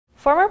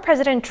Former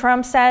President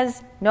Trump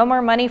says no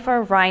more money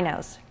for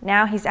RINOS.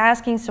 Now he's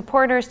asking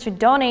supporters to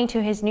donate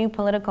to his new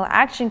political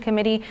action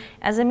committee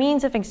as a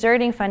means of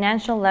exerting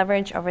financial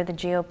leverage over the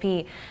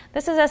GOP.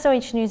 This is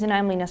SOH News and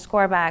I'm Lena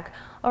Scoreback.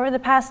 Over the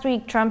past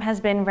week, Trump has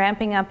been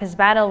ramping up his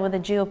battle with the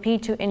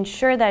GOP to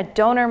ensure that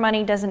donor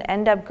money doesn't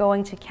end up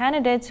going to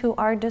candidates who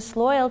are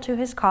disloyal to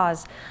his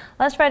cause.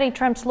 Last Friday,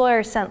 Trump's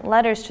lawyers sent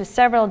letters to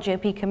several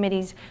GOP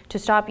committees to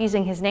stop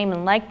using his name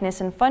and likeness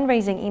in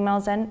fundraising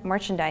emails and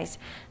merchandise.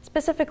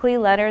 Specifically,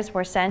 letters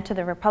were sent to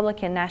the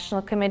Republican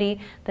National Committee,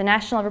 the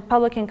National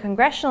Republican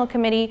Congressional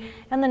Committee,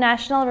 and the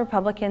National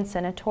Republican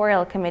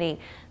Senatorial Committee.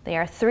 They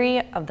are three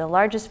of the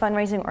largest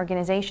fundraising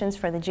organizations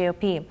for the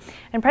GOP.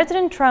 And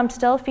President Trump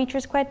still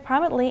features quite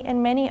prominently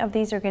in many of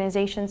these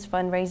organizations'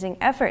 fundraising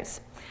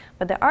efforts.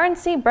 But the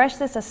RNC brushed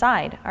this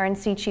aside.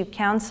 RNC Chief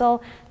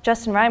Counsel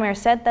Justin Reimer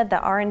said that the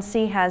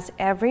RNC has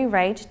every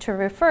right to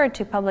refer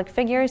to public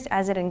figures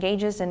as it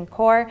engages in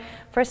core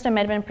First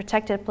Amendment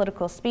protected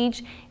political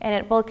speech, and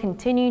it will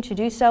continue to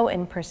do so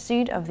in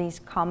pursuit of these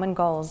common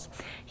goals.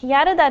 He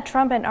added that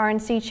Trump and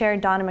RNC Chair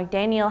Donna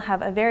McDaniel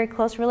have a very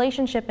close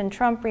relationship, and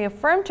Trump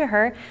reaffirmed to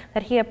her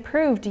that he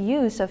approved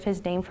use of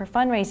his name for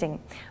fundraising.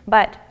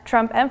 But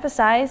Trump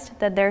emphasized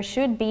that there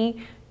should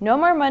be no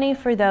more money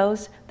for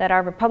those that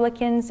are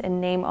Republicans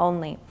in name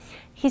only.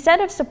 He said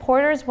if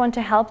supporters want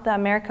to help the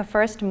America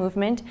First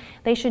movement,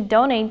 they should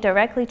donate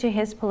directly to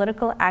his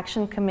political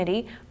action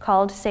committee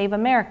called Save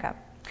America.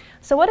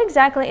 So what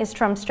exactly is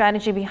Trump's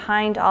strategy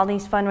behind all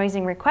these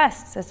fundraising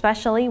requests,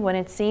 especially when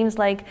it seems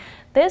like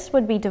this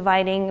would be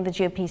dividing the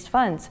GOP's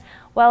funds?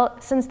 Well,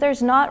 since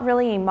there's not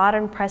really a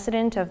modern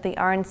precedent of the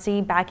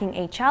RNC backing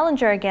a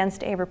challenger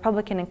against a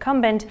Republican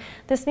incumbent,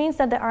 this means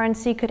that the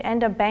RNC could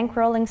end up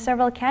bankrolling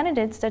several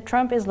candidates that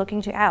Trump is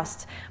looking to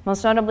oust,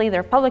 most notably the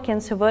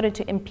Republicans who voted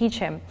to impeach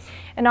him.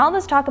 And all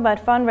this talk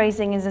about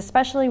fundraising is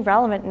especially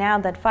relevant now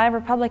that 5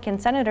 Republican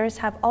senators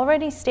have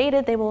already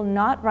stated they will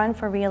not run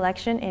for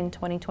re-election in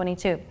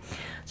 2022.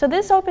 So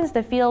this opens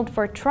the field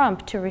for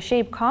Trump to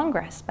reshape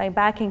Congress by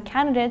backing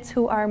candidates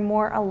who are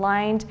more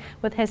aligned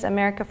with his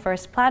America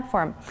First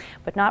platform,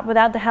 but not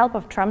without the help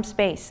of Trump's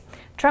base.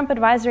 Trump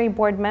Advisory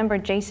Board member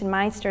Jason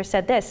Meister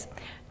said this: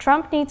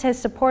 Trump needs his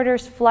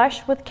supporters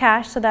flush with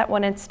cash so that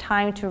when it's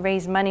time to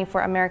raise money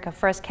for America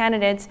First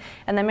candidates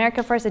and the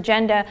America First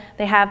agenda,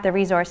 they have the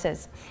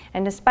resources.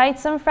 And despite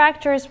some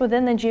fractures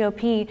within the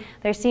GOP,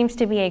 there seems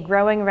to be a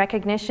growing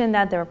recognition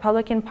that the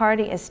Republican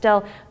Party is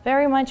still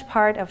very much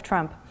part of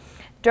Trump.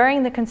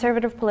 During the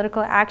Conservative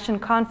Political Action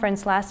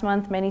Conference last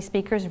month, many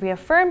speakers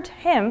reaffirmed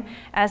him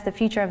as the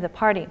future of the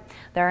party.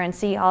 The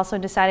RNC also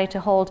decided to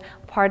hold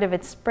part of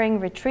its spring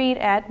retreat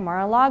at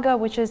Mar-a-Lago,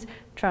 which is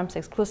Trump's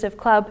exclusive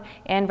club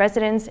and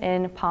residence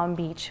in Palm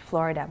Beach,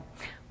 Florida.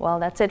 Well,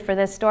 that's it for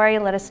this story.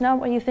 Let us know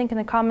what you think in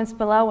the comments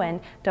below, and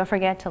don't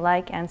forget to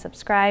like and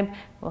subscribe.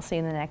 We'll see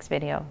you in the next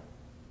video.